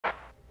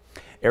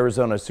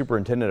Arizona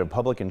Superintendent of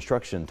Public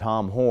Instruction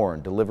Tom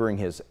Horne delivering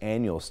his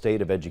annual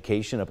State of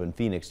Education up in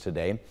Phoenix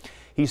today.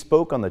 He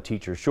spoke on the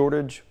teacher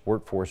shortage,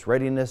 workforce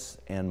readiness,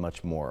 and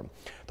much more.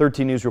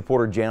 13 News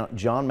reporter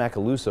John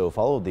Macaluso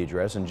followed the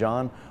address. And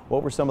John,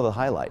 what were some of the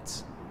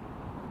highlights?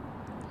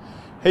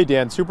 Hey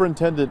Dan,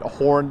 Superintendent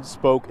Horne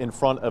spoke in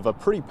front of a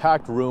pretty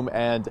packed room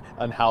and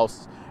an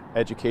House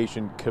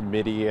Education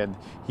Committee, and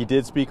he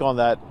did speak on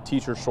that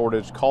teacher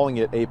shortage, calling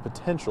it a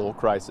potential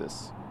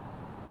crisis.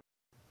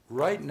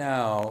 Right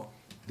now,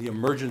 the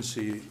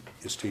emergency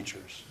is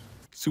teachers.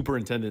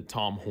 Superintendent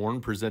Tom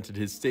Horne presented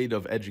his State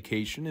of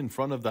Education in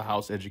front of the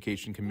House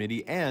Education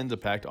Committee and a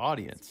packed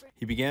audience.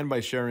 He began by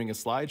sharing a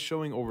slide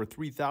showing over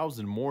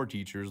 3,000 more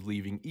teachers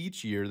leaving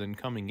each year than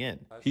coming in.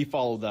 He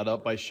followed that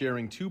up by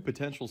sharing two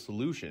potential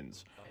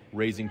solutions: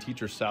 raising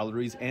teacher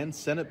salaries and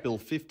Senate Bill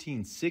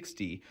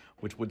 1560,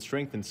 which would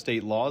strengthen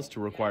state laws to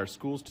require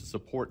schools to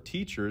support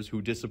teachers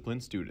who discipline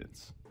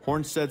students.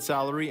 Horne said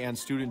salary and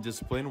student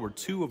discipline were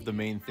two of the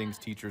main things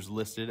teachers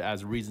listed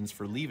as reasons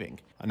for leaving.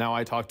 Now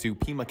I talked to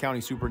Pima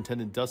County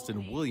Superintendent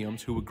Dustin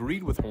Williams, who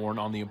agreed with Horne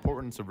on the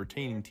importance of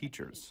retaining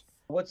teachers.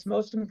 What's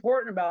most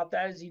important about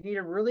that is you need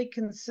a really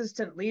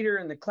consistent leader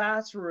in the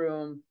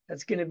classroom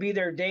that's going to be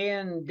there day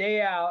in,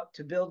 day out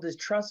to build these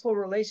trustful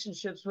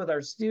relationships with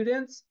our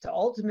students, to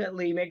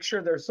ultimately make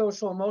sure their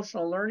social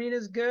emotional learning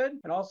is good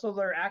and also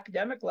their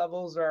academic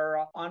levels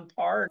are on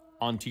par.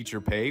 On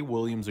teacher pay,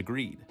 Williams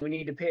agreed. We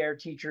need to pay our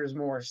teachers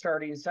more.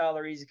 Starting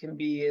salaries can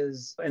be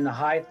in the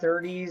high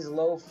 30s,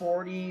 low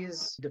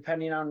 40s,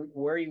 depending on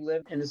where you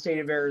live in the state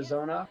of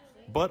Arizona.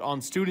 But on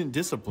student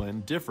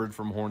discipline differed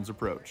from Horne's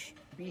approach.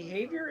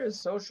 Behavior is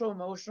social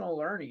emotional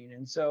learning,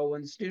 and so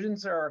when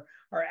students are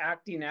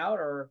acting out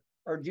or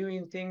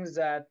doing things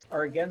that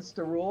are against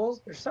the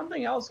rules, there's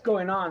something else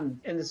going on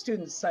in the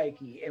student's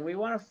psyche, and we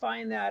want to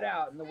find that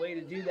out. And the way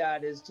to do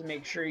that is to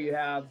make sure you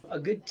have a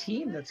good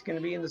team that's going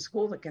to be in the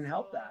school that can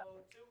help that.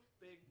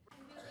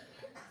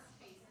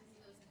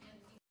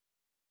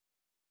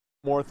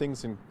 More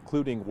things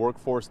including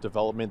workforce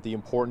development, the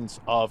importance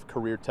of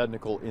Career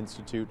Technical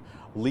Institute,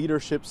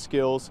 leadership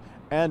skills,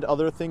 and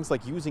other things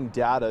like using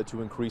data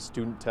to increase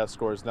student test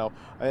scores. Now,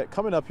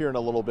 coming up here in a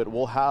little bit,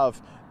 we'll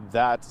have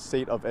that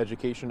State of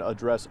Education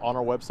address on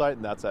our website,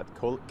 and that's at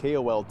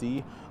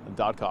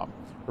KOLD.com.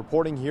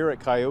 Reporting here at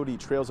Coyote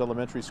Trails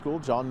Elementary School,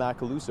 John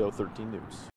Macaluso, 13 News.